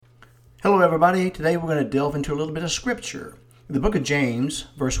Hello, everybody. Today we're going to delve into a little bit of scripture. In the book of James,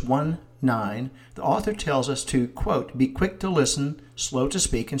 verse 1:9, the author tells us to, quote, be quick to listen, slow to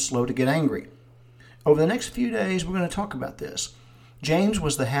speak, and slow to get angry. Over the next few days, we're going to talk about this. James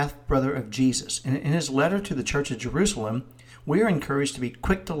was the half-brother of Jesus, and in his letter to the church of Jerusalem, we are encouraged to be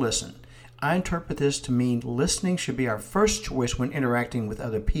quick to listen. I interpret this to mean listening should be our first choice when interacting with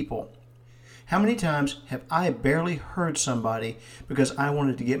other people. How many times have I barely heard somebody because I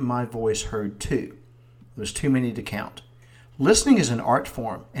wanted to get my voice heard too? There's too many to count. Listening is an art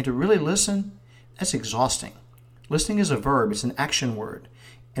form, and to really listen, that's exhausting. Listening is a verb, it's an action word.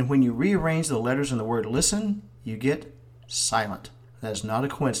 And when you rearrange the letters in the word listen, you get silent. That is not a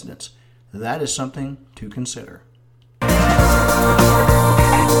coincidence. That is something to consider.